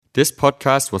This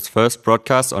podcast was first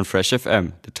broadcast on Fresh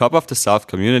FM, the top of the South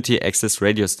community access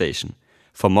radio station.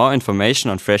 For more information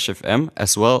on Fresh FM,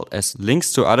 as well as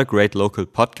links to other great local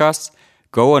podcasts,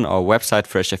 go on our website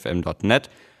freshfm.net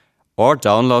or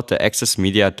download the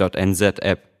accessmedia.nz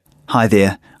app. Hi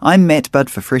there, I'm Matt Budd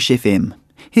for Fresh FM.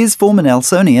 Here's former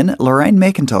Nelsonian Lorraine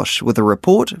McIntosh with a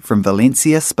report from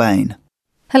Valencia, Spain.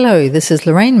 Hello, this is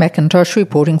Lorraine McIntosh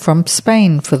reporting from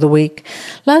Spain for the week.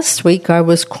 Last week I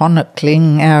was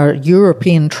chronicling our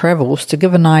European travels to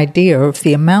give an idea of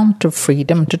the amount of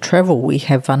freedom to travel we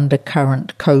have under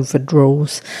current COVID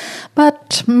rules.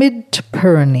 But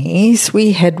mid-Pyrenees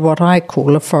we had what I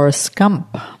call a Forrest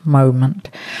Gump moment,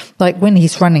 like when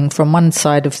he's running from one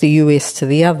side of the US to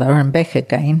the other and back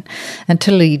again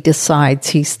until he decides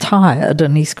he's tired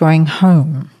and he's going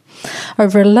home.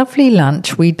 Over a lovely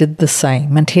lunch we did the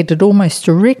same and headed almost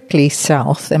directly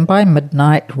south, and by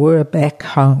midnight we're back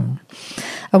home.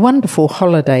 A wonderful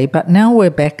holiday, but now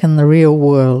we're back in the real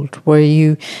world where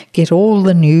you get all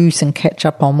the news and catch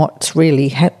up on what's really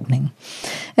happening.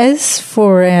 As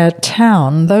for our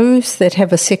town, those that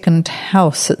have a second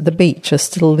house at the beach are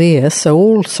still there, so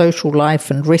all social life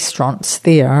and restaurants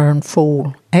there are in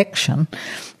full action,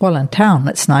 while in town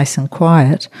it's nice and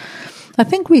quiet. I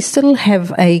think we still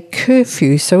have a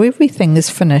curfew, so everything is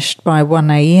finished by 1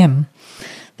 a.m.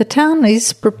 The town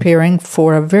is preparing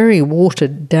for a very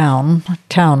watered-down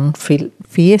town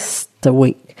fiesta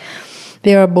week.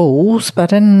 There are balls,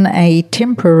 but in a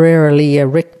temporarily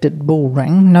erected bull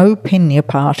ring, no peña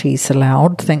parties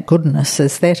allowed, thank goodness,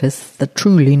 as that is the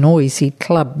truly noisy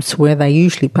clubs where they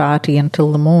usually party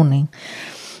until the morning.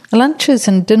 Lunches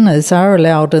and dinners are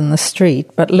allowed in the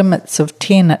street, but limits of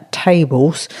 10 at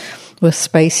tables, with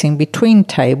spacing between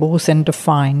tables and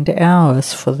defined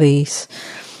hours for these.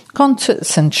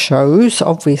 Concerts and shows,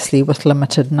 obviously with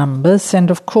limited numbers,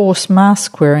 and of course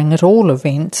mask wearing at all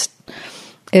events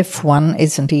if one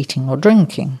isn't eating or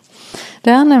drinking.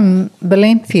 Down in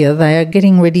Valencia they are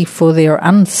getting ready for their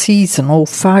unseasonal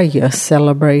Fallas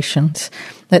celebrations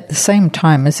at the same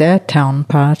time as our town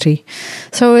party.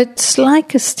 So it's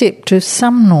like a step to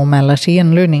some normality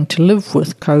in learning to live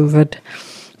with COVID.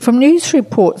 From news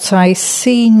reports, I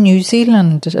see New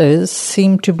Zealanders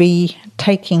seem to be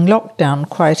taking lockdown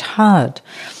quite hard,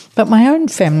 but my own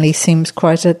family seems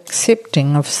quite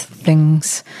accepting of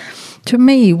things. To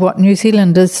me, what New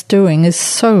Zealand is doing is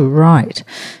so right.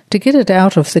 To get it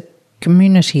out of the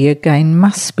community again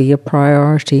must be a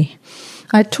priority.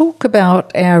 I talk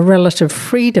about our relative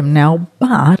freedom now,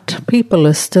 but people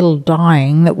are still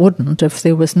dying that wouldn't if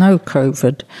there was no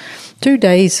COVID. 2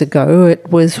 days ago,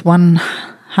 it was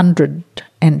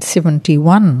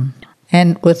 171,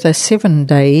 and with a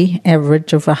 7-day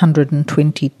average of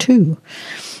 122.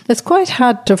 It's quite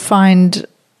hard to find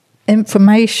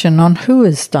information on who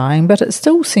is dying, but it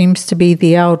still seems to be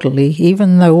the elderly,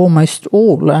 even though almost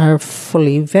all are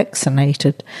fully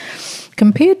vaccinated.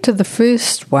 Compared to the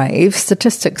first wave,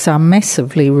 statistics are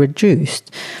massively reduced,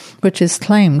 which is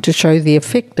claimed to show the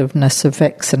effectiveness of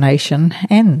vaccination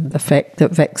and the fact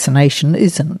that vaccination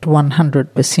isn't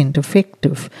 100%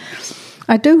 effective.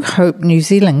 I do hope New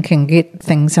Zealand can get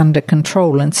things under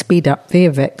control and speed up their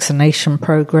vaccination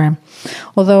program,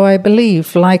 although I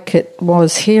believe, like it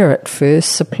was here at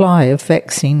first, supply of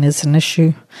vaccine is an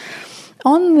issue.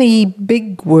 On the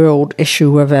big world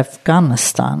issue of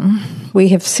Afghanistan, we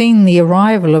have seen the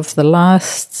arrival of the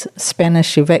last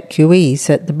Spanish evacuees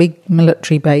at the big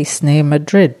military base near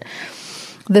Madrid.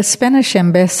 The Spanish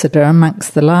ambassador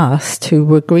amongst the last, who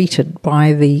were greeted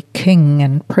by the king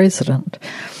and president.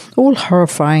 All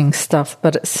horrifying stuff,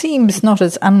 but it seems not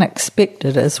as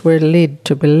unexpected as we're led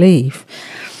to believe.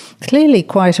 Clearly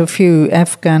quite a few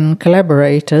Afghan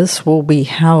collaborators will be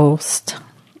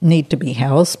need to be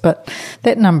housed, but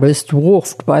that number is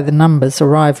dwarfed by the numbers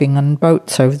arriving on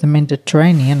boats over the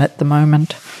Mediterranean at the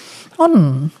moment.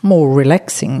 On more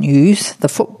relaxing news, the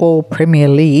Football Premier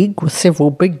League, with several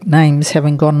big names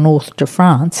having gone north to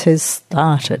France, has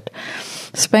started.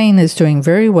 Spain is doing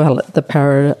very well at the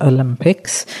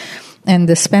Paralympics, and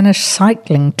the Spanish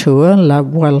cycling tour, La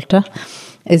Vuelta,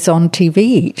 is on TV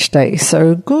each day,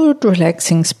 so good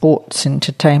relaxing sports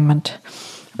entertainment.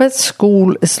 But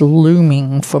school is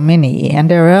looming for many,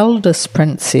 and our eldest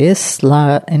princess,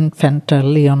 La Infanta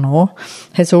Leonor,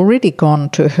 has already gone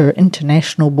to her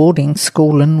international boarding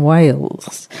school in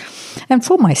Wales. And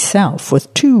for myself,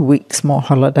 with 2 weeks more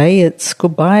holiday, it's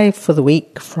goodbye for the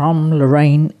week from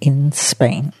Lorraine in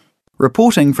Spain.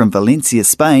 Reporting from Valencia,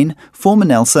 Spain, former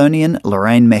Nelsonian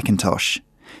Lorraine McIntosh.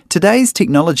 Today's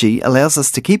technology allows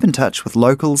us to keep in touch with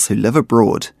locals who live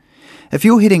abroad. If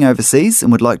you're heading overseas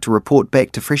and would like to report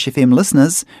back to Fresh FM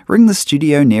listeners, ring the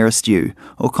studio nearest you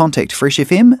or contact Fresh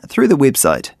FM through the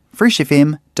website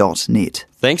freshfm.net.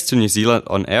 Thanks to New Zealand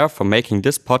On Air for making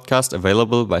this podcast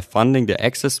available by funding the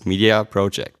Access Media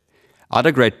project.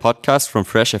 Other great podcasts from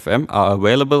Fresh FM are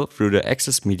available through the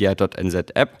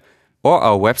accessmedia.nz app or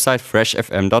our website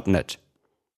freshfm.net.